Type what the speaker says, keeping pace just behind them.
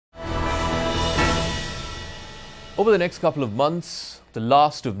Over the next couple of months, the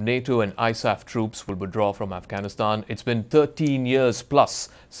last of NATO and ISAF troops will withdraw from Afghanistan. It's been 13 years plus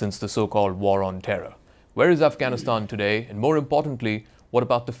since the so-called war on terror. Where is Afghanistan today? And more importantly, what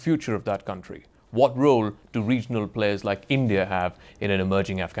about the future of that country? What role do regional players like India have in an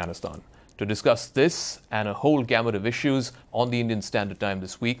emerging Afghanistan? To discuss this and a whole gamut of issues on the Indian Standard Time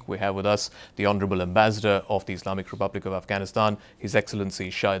this week, we have with us the Honorable Ambassador of the Islamic Republic of Afghanistan, His Excellency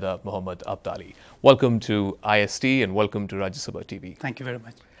Shaida Mohammad Abdali. Welcome to IST and welcome to Rajya Sabha TV. Thank you very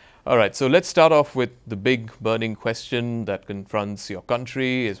much. All right, so let's start off with the big burning question that confronts your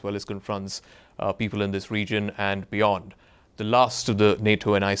country as well as confronts people in this region and beyond. The last of the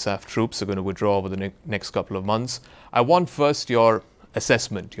NATO and ISAF troops are going to withdraw over the next couple of months. I want first your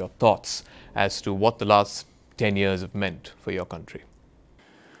assessment, your thoughts as to what the last 10 years have meant for your country.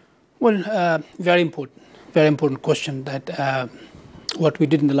 Well, very important question that what we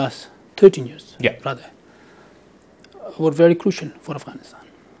did in the last 13 years, were very crucial for Afghanistan.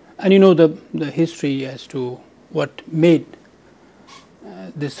 And you know the history as to what made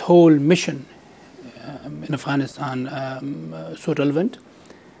this whole mission in Afghanistan so relevant.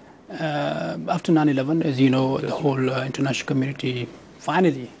 After 9/11, as you know, the whole international community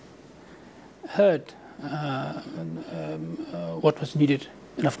finally heard what was needed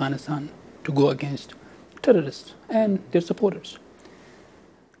in Afghanistan to go against terrorists and their supporters.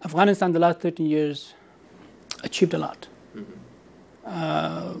 Afghanistan, the last 13 years, achieved a lot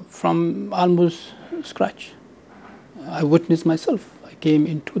from almost scratch. I witnessed myself. I came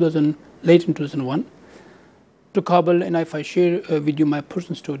in late in 2001 to Kabul, and if I share with you my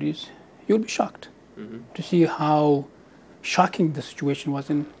personal stories, you'll be shocked to see how shocking the situation was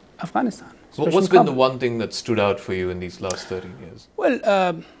in Afghanistan. What's been the one thing that stood out for you in these last 13 years?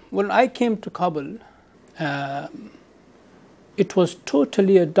 Well, when I came to Kabul, it was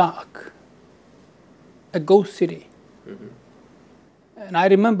totally a ghost city. And I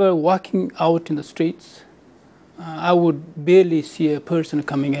remember walking out in the streets. I would barely see a person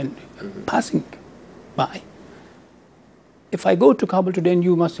coming in, passing by. If I go to Kabul today, and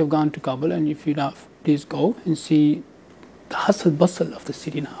you must have gone to Kabul, and if you have, please go and see the hustle bustle of the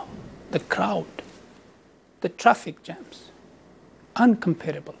city now, the crowd, the traffic jams,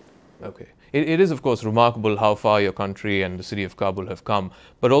 uncomparable. Okay. It is, of course, remarkable how far your country and the city of Kabul have come,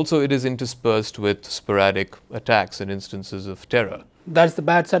 but also it is interspersed with sporadic attacks and instances of terror. That's the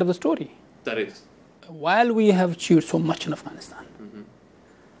bad side of the story. That is. While we have achieved so much in Afghanistan,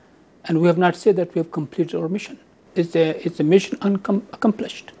 and we have not said that we have completed our mission, it's a mission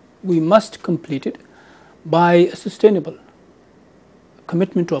accomplished. We must complete it by a sustainable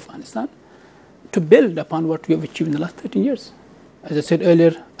commitment to Afghanistan to build upon what we have achieved in the last 13 years. As I said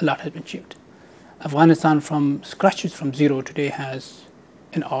earlier, a lot has been achieved. Afghanistan from scratches, from zero, today has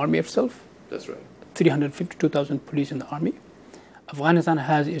an army of itself. That's right. 352,000 police in the army. Afghanistan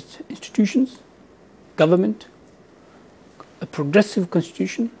has its institutions, government, a progressive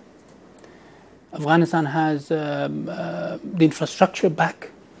constitution. Afghanistan has the infrastructure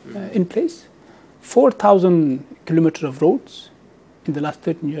back in place. 4,000 kilometers of roads in the last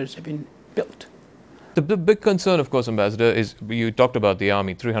 13 years have been built. The big concern, of course, Ambassador, is you talked about the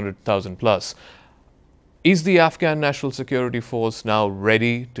army, 300,000 plus. Is the Afghan National Security Force now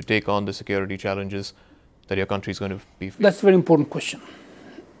ready to take on the security challenges that your country is going to be facing? That's a very important question.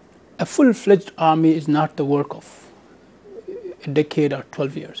 A full-fledged army is not the work of a decade or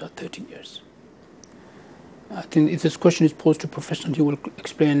 12 years or 13 years. I think if this question is posed to a professional, he will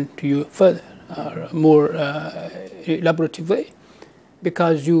explain to you further, or a more elaborative way,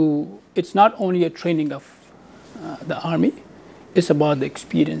 because it's not only a training of the army, it's about the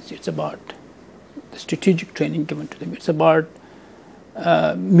experience, it's about the strategic training given to them, it's about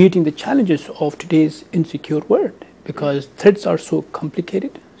meeting the challenges of today's insecure world, because threats are so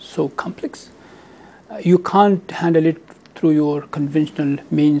complicated, so complex. You can't handle it through your conventional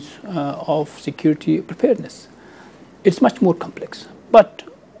means of security preparedness. It's much more complex. But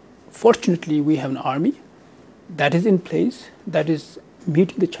fortunately, we have an army that is in place, that is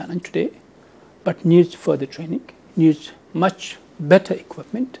meeting the challenge today, but needs further training, needs much better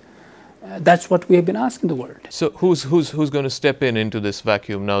equipment. That's what we have been asking the world. So who's going to step into this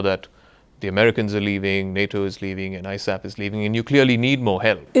vacuum now that the Americans are leaving, NATO is leaving, and ISAF is leaving, and you clearly need more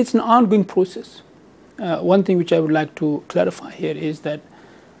help? It's an ongoing process. One thing which I would like to clarify here is that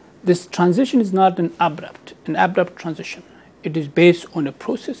this transition is not an abrupt transition. It is based on a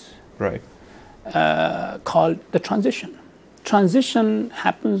process called the transition. Transition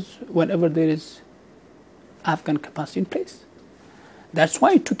happens whenever there is Afghan capacity in place. That's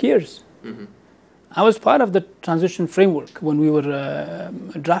why it took years. I was part of the transition framework when we were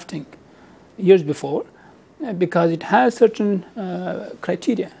drafting years before. because it has certain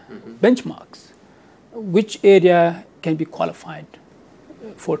criteria, benchmarks, which area can be qualified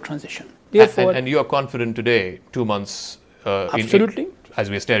for transition. Therefore, and you are confident today, 2 months, absolutely, as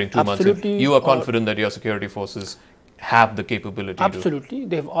we are staring 2 months in, you are confident that your security forces have the capability absolutely,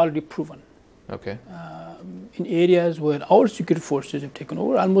 they have already proven. Okay. In areas where our security forces have taken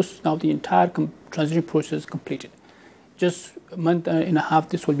over, almost now the entire transition process is completed. Just a month and a half,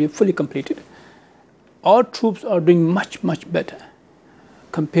 this will be fully completed. Our troops are doing much, much better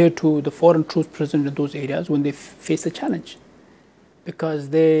compared to the foreign troops present in those areas when they face a challenge, because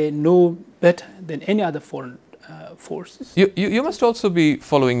they know better than any other foreign forces. You must also be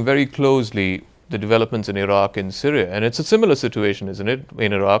following very closely the developments in Iraq and Syria, and it's a similar situation, isn't it,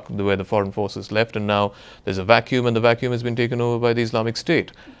 in Iraq, where the foreign forces left and now there's a vacuum, and the vacuum has been taken over by the Islamic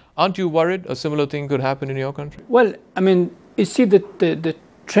State. Aren't you worried a similar thing could happen in your country? Well, I mean, you see that the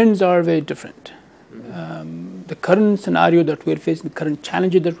trends are very different. The current scenario that we're facing, the current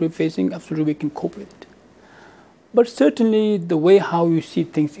challenges that we're facing, absolutely we can cope with it. But certainly the way how you see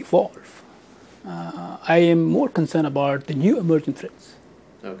things evolve, I am more concerned about the new emerging threats.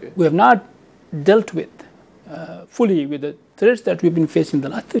 Okay. We have not dealt with fully with the threats that we've been facing the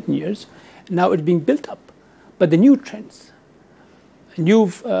last 13 years. Now it's being built up. But the new trends, new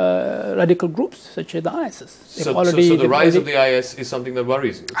radical groups such as the ISIS. So the rise of the IS is something that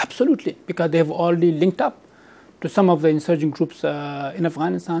worries you? Absolutely, because they have already linked up to some of the insurgent groups in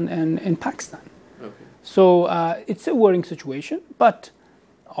Afghanistan and in Pakistan. Okay. So it's a worrying situation, but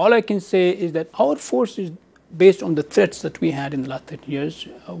all I can say is that our forces, based on the threats that we had in the last 30 years,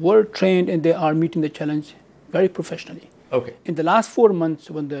 were trained and they are meeting the challenge very professionally. Okay. In the last 4 months,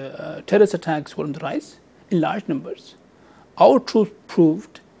 when the terrorist attacks were on the rise in large numbers, our troops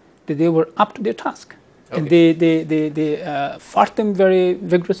proved that they were up to their task. Okay. And they fought them very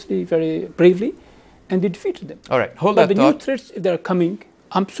vigorously, very bravely, and they defeated them. All right, hold but that the thought. new threats, if they are coming,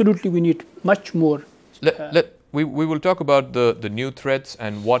 absolutely we need much more. We will talk about the new threats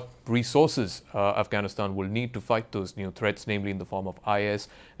and what resources Afghanistan will need to fight those new threats, namely in the form of IS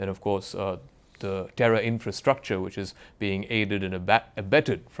and, of course, the terror infrastructure, which is being aided and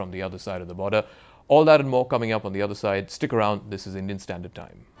abetted from the other side of the border. All that and more coming up on the other side. Stick around. This is Indian Standard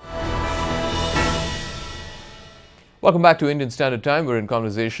Time. Welcome back to Indian Standard Time. We're in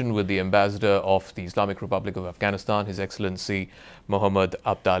conversation with the Ambassador of the Islamic Republic of Afghanistan, His Excellency Mohammad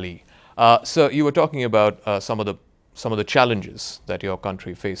Abdali. So you were talking about some of the challenges that your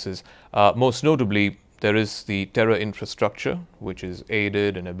country faces. Most notably, there is the terror infrastructure, which is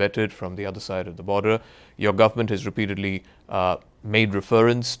aided and abetted from the other side of the border. Your government has repeatedly made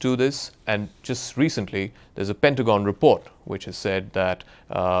reference to this, and just recently there's a Pentagon report which has said that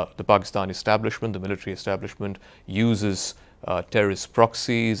the Pakistan establishment, the military establishment, uses terrorist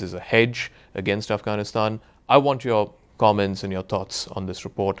proxies as a hedge against Afghanistan. I want your comments and your thoughts on this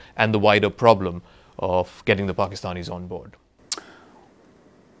report and the wider problem of getting the Pakistanis on board.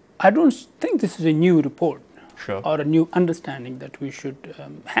 I don't think this is a new report. Sure. Or a new understanding that we should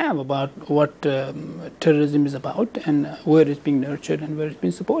have about what terrorism is about and where it's being nurtured and where it's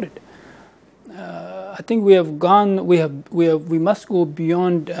being supported. I think we must go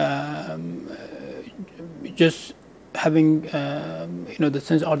beyond just having the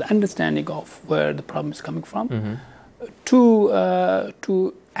sense or the understanding of where the problem is coming from,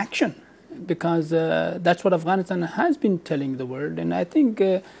 to action, because that's what Afghanistan has been telling the world. And I think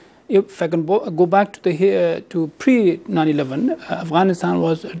if I can go back to pre 9/11, Afghanistan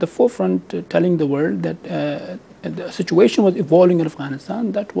was at the forefront telling the world that the situation was evolving in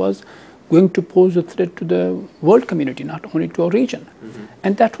Afghanistan that was going to pose a threat to the world community, not only to our region.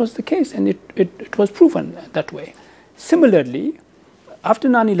 And that was the case, and it was proven that way. Similarly, after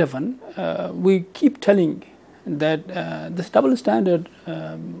 9/11, we keep telling that this double standard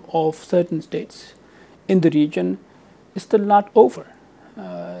of certain states in the region is still not over.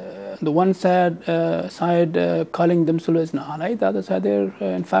 The one side calling themselves as an ally, the other side they're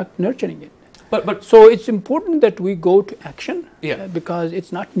in fact nurturing it. But so it's important that we go to action, because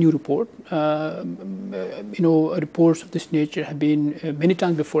it's not new report. Reports of this nature have been many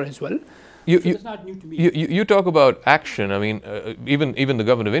times before as well. It's not new to me. You talk about action. I mean, even the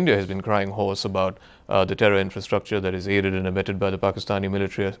government of India has been crying hoarse about the terror infrastructure that is aided and abetted by the Pakistani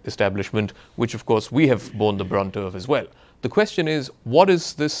military establishment, which of course we have borne the brunt of as well. The question is, what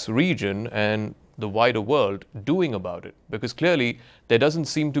is this region and the wider world doing about it? Because clearly there doesn't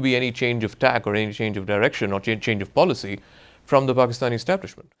seem to be any change of tack or any change of direction or change of policy from the Pakistani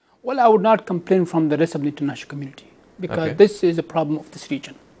establishment. Well, I would not complain from the rest of the international community, because this is a problem of this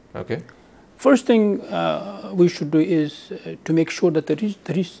region. Okay. First thing we should do is to make sure that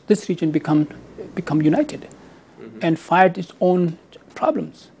this region becomes become united and fight its own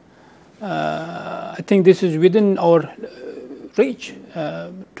problems. I think this is within our reach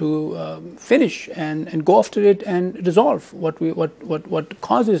to finish and go after it and resolve what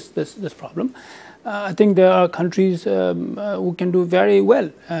causes this problem. I think there are countries who can do very well,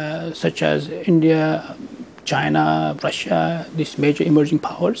 such as India, China, Russia, these major emerging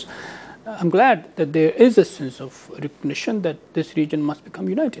powers. I'm glad that there is a sense of recognition that this region must become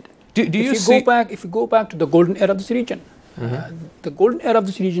united. If you go back to the golden era of this region, the golden era of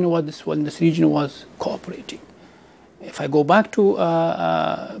this region was when this region was cooperating. If I go back to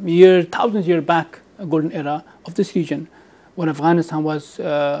thousands of years back, a golden era of this region, when Afghanistan was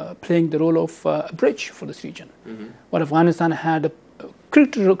playing the role of a bridge for this region, when Afghanistan had a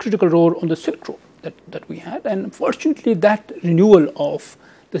critical role on the Silk Road that we had, and unfortunately that renewal of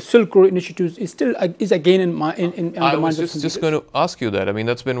the Silk Road initiatives is again in the minds of I was just going to ask you that. I mean,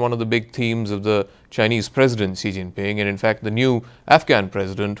 that's been one of the big themes of the Chinese president, Xi Jinping. And in fact, the new Afghan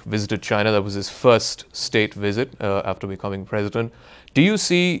president visited China. That was his first state visit after becoming president. Do you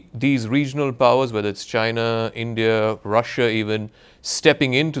see these regional powers, whether it's China, India, Russia even,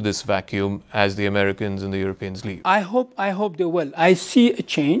 stepping into this vacuum as the Americans and the Europeans leave? I hope they will. I see a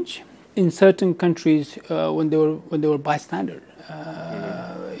change in certain countries when they were bystander.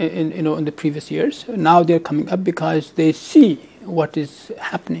 In the previous years, now they're coming up because they see what is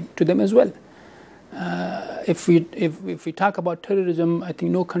happening to them as well. If we talk about terrorism, I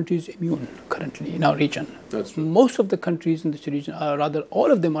think no country is immune currently in our region. That's true. Most of the countries in this region, or rather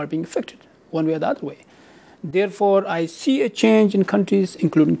all of them, are being affected one way or the other way. Therefore, I see a change in countries,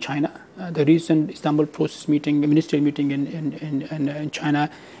 including China. The recent Istanbul process meeting, ministerial meeting in China,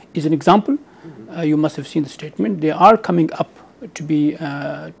 is an example. You must have seen the statement. They are coming up to be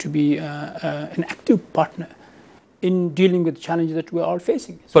an active partner in dealing with the challenges that we are all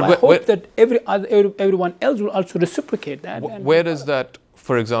facing. So I hope that everyone else will also reciprocate that. Where does that,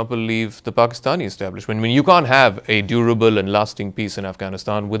 for example, leave the Pakistani establishment? I mean, you can't have a durable and lasting peace in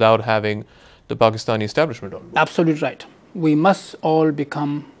Afghanistan without having the Pakistani establishment on board. Absolutely right. We must all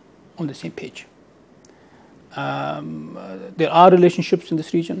become on the same page. There are relationships in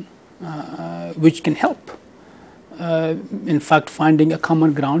this region which can help. In fact, finding a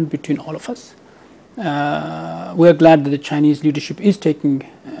common ground between all of us. We are glad that the Chinese leadership is taking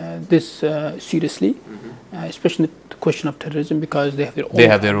this seriously, especially the question of terrorism, because they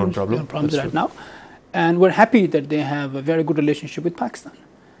have their own problems right now. And we're happy that they have a very good relationship with Pakistan.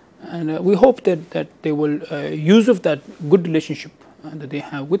 And we hope that they will use of that good relationship that they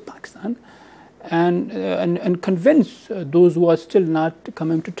have with Pakistan and convince those who are still not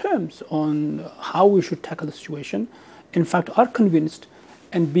coming to terms on how we should tackle the situation, in fact, are convinced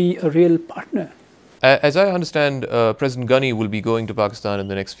and be a real partner. As I understand, President Ghani will be going to Pakistan in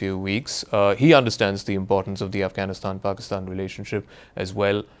the next few weeks. He understands the importance of the Afghanistan-Pakistan relationship as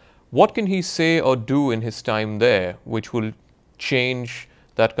well. What can he say or do in his time there which will change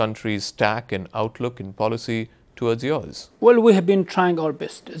that country's tack and outlook and policy towards yours? Well, we have been trying our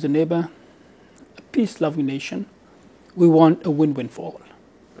best as a neighbor, a peace-loving nation. We want a win-win for all.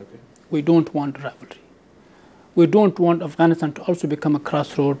 Okay. We don't want rivalry. We don't want Afghanistan to also become a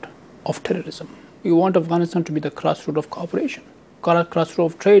crossroad of terrorism. We want Afghanistan to be the crossroad of cooperation, crossroad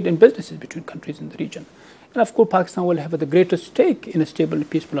of trade and businesses between countries in the region. And of course, Pakistan will have the greatest stake in a stable and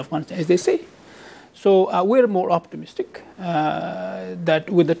peaceful Afghanistan, as they say. So we're more optimistic that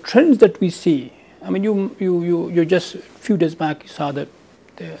with the trends that we see, I mean, you just a few days back, you saw the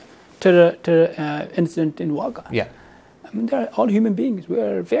terror incident in Wagga. Yeah. I mean, they're all human beings. We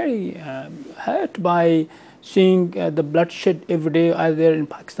are very hurt by seeing the bloodshed every day, either in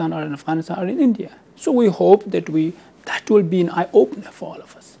Pakistan or in Afghanistan or in India. So we hope that that will be an eye-opener for all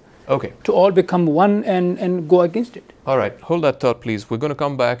of us. Okay. To all become one and go against it. All right. Hold that thought, please. We're going to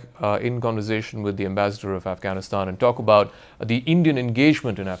come back in conversation with the ambassador of Afghanistan and talk about the Indian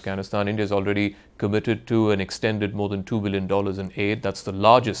engagement in Afghanistan. India has already committed to and extended more than $2 billion in aid. That's the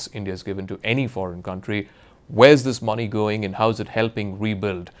largest India has given to any foreign country. Where's this money going and how is it helping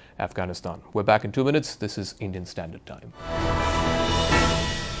rebuild Afghanistan? We're back in 2 minutes. This is Indian Standard Time.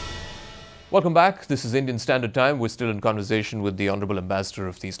 Welcome back. This is Indian Standard Time. We're still in conversation with the Honorable Ambassador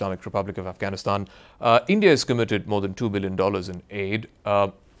of the Islamic Republic of Afghanistan. India has committed more than $2 billion in aid.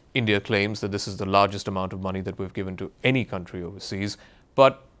 India claims that this is the largest amount of money that we've given to any country overseas.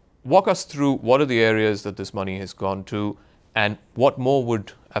 But walk us through what are the areas that this money has gone to and what more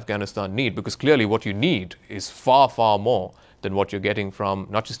would Afghanistan need? Because clearly what you need is far, far more than what you're getting from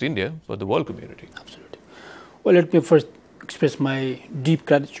not just India, but the world community. Absolutely. Well, let me first express my deep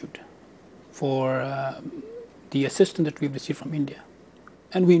gratitude for the assistance that we've received from India.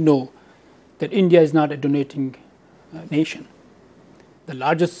 And we know that India is not a donating nation. The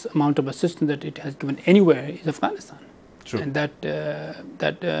largest amount of assistance that it has given anywhere is Afghanistan. True. And that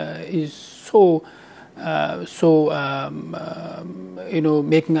is so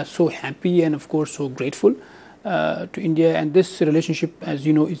making us so happy and of course so grateful to India. And this relationship, as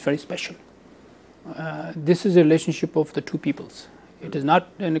you know, is very special. This is a relationship of the two peoples. It is not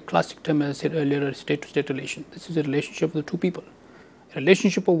in a classic term, as I said earlier, a state-to-state relation. This is a relationship of the two people. A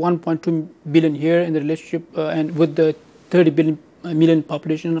relationship of 1.2 billion here, and the relationship and with the 30 million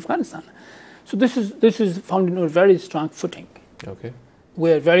population in Afghanistan. So this is founded on a very strong footing. Okay.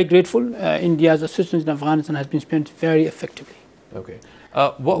 We are very grateful. India's assistance in Afghanistan has been spent very effectively. Okay.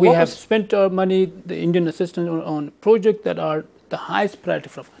 We have spent our money, the Indian assistance, on projects that are the highest priority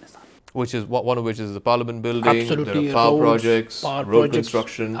for Afghanistan. Which is one of which is the Parliament building. Absolutely. There are power Roads, projects, road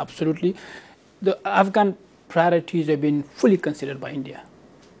construction. Absolutely. The Afghan priorities have been fully considered by India.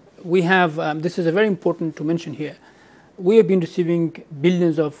 We have, this is very important to mention here, we have been receiving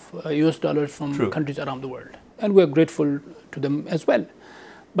billions of US dollars from countries around the world, and we are grateful to them as well.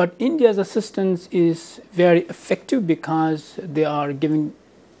 But India's assistance is very effective because they are giving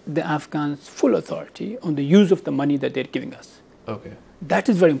the Afghans full authority on the use of the money that they're giving us. Okay. That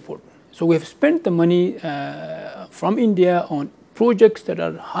is very important. So we have spent the money from India on projects that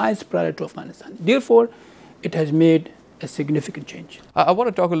are highest priority to Afghanistan. Therefore, it has made a significant change. I want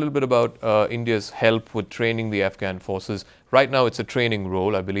to talk a little bit about India's help with training the Afghan forces. Right now, it's a training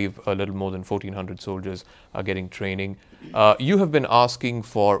role. I believe a little more than 1,400 soldiers are getting training. You have been asking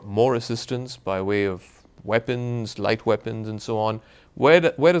for more assistance by way of weapons, light weapons, and so on. Where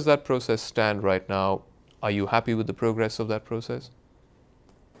does that process stand right now? Are you happy with the progress of that process?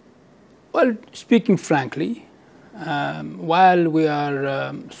 Well, speaking frankly, while we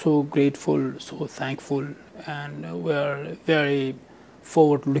are so grateful, so thankful, and we are very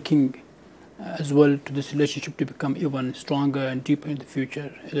forward-looking as well to this relationship to become even stronger and deeper in the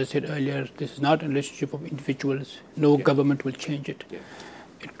future. As I said earlier, this is not a relationship of individuals. No government will change it.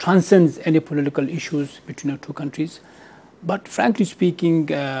 It transcends any political issues between our two countries. But frankly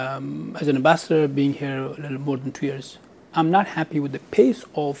speaking, as an ambassador being here a little more than 2 years, I'm not happy with the pace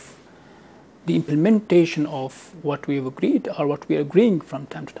of the implementation of what we have agreed or what we are agreeing from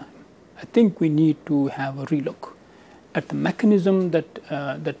time to time. I think we need to have a relook at the mechanism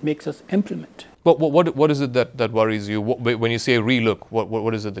that makes us implement. But what is it that worries you? When you say relook,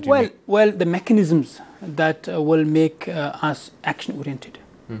 what is it that you mean? Well, the mechanisms that will make us action-oriented.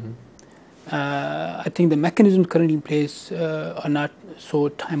 Mm-hmm. I think the mechanisms currently in place are not so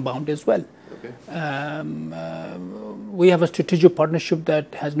time-bound as well. Okay. We have a strategic partnership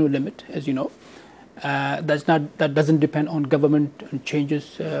that has no limit, as you know. That doesn't depend on government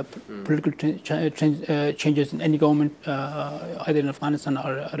changes, political changes in any government, either in Afghanistan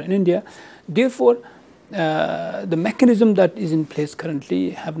or in India. Therefore, the mechanism that is in place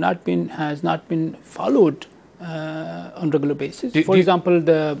currently has not been followed on regular basis. For example,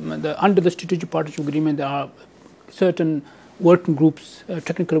 under the strategic partnership agreement, there are certain working groups,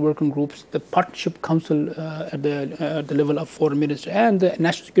 technical working groups, the Partnership Council at the level of Foreign Minister and the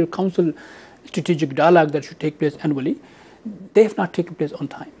National Security Council strategic dialogue that should take place annually. They have not taken place on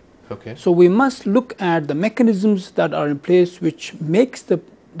time. Okay. So we must look at the mechanisms that are in place which makes the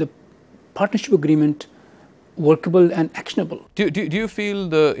partnership agreement workable and actionable. Do you feel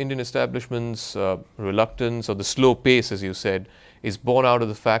the Indian establishment's reluctance or the slow pace, as you said, is born out of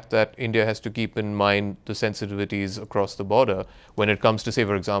the fact that India has to keep in mind the sensitivities across the border when it comes to, say,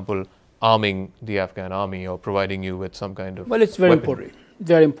 for example, arming the Afghan army or providing you with some kind of Well, it's very important.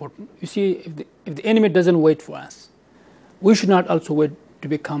 Very important. You see, if the enemy doesn't wait for us, we should not also wait to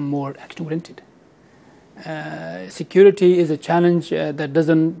become more action-oriented. Security is a challenge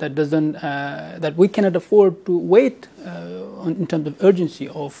that we cannot afford to wait in terms of urgency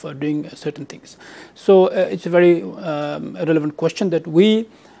of doing certain things. So it's a very relevant question that we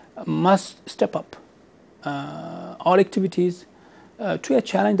must step up our activities to a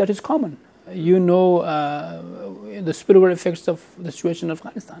challenge that is common. You know the spillover effects of the situation in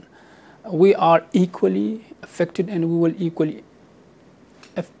Afghanistan. We are equally affected and we will equally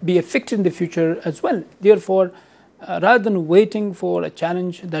be affected in the future as well. Therefore, rather than waiting for a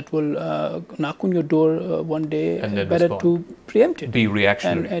challenge that will knock on your door one day, better to preempt it. Be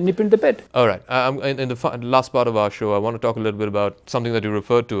reactionary. And nip in the bud. All right. In the last part of our show, I want to talk a little bit about something that you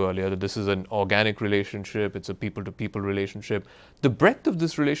referred to earlier, that this is an organic relationship, it's a people-to-people relationship. The breadth of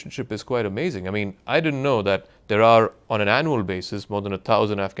this relationship is quite amazing. I mean, I didn't know that there are, on an annual basis, more than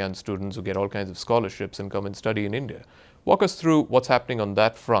 1,000 Afghan students who get all kinds of scholarships and come and study in India. Walk us through what's happening on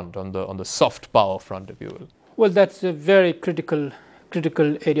that front, on the soft power front, if you will. Well, that's a very critical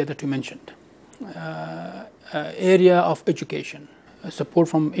area that you mentioned. area of education. Support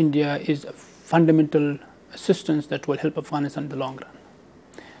from India is a fundamental assistance that will help Afghanistan in the long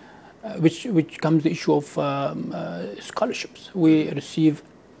run. Which comes the issue of scholarships. We receive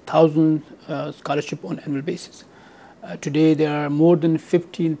 1,000 scholarships on annual basis. Today there are more than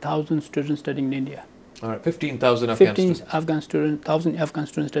 15,000 students studying in India. All right, 15,000 Afghan students. 1,000 Afghan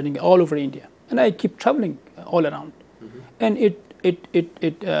students studying all over India. And I keep traveling all around. And it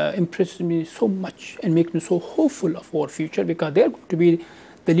impresses me so much and makes me so hopeful of our future, because they are going to be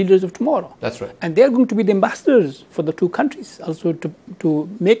the leaders of tomorrow. That's right. And they are going to be the ambassadors for the two countries, also to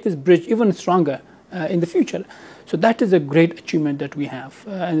make this bridge even stronger in the future. So that is a great achievement that we have.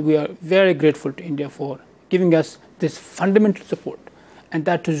 And we are very grateful to India for giving us this fundamental support. And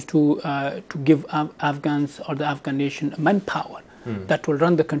that is to give Afghans or the Afghan nation manpower that will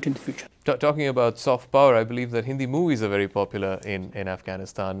run the country in the future. Talking about soft power, I believe that Hindi movies are very popular in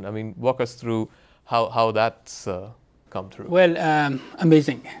Afghanistan. I mean, walk us through how that's come through. Well,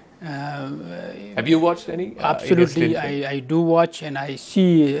 amazing. Have you watched any? Absolutely, I do watch, and I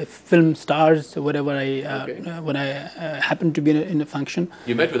see film stars wherever when I happen to be in a function.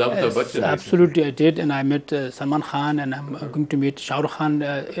 You met with Amitabh Bachchan? Absolutely, I did, and I met Salman Khan, and I'm going to meet Shah Rukh Khan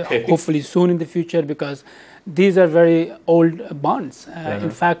hopefully soon in the future, because these are very old bonds.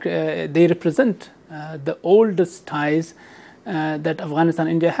 In fact, they represent the oldest ties that Afghanistan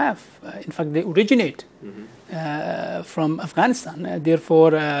and India have. In fact, they originate from Afghanistan.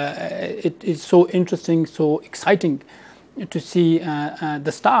 Therefore, it is so interesting, so exciting to see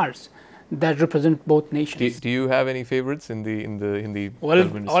the stars that represent both nations. Do you have any favorites in the Hindi?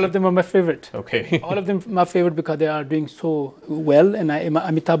 Well, all of them are my favorite. Okay. All of them are my favorite because they are doing so well. And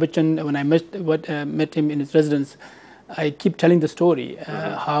Amitabh Bachchan, when I met him in his residence, I keep telling the story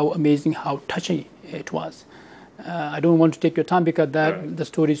how amazing, how touching it was. I don't want to take your time because the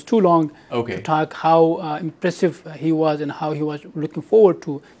story is too long to talk how impressive he was and how he was looking forward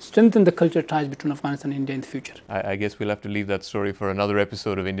to strengthen the cultural ties between Afghanistan and India in the future. I guess we'll have to leave that story for another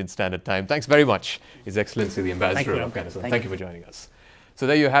episode of Indian Standard Time. Thanks very much, His Excellency the Ambassador of Afghanistan. Thank you for joining us. So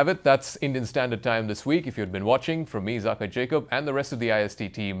there you have it. That's Indian Standard Time this week. If you'd been watching, from me, Zakka Jacob, and the rest of the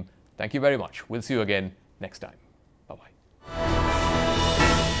IST team, thank you very much. We'll see you again next time. Bye-bye.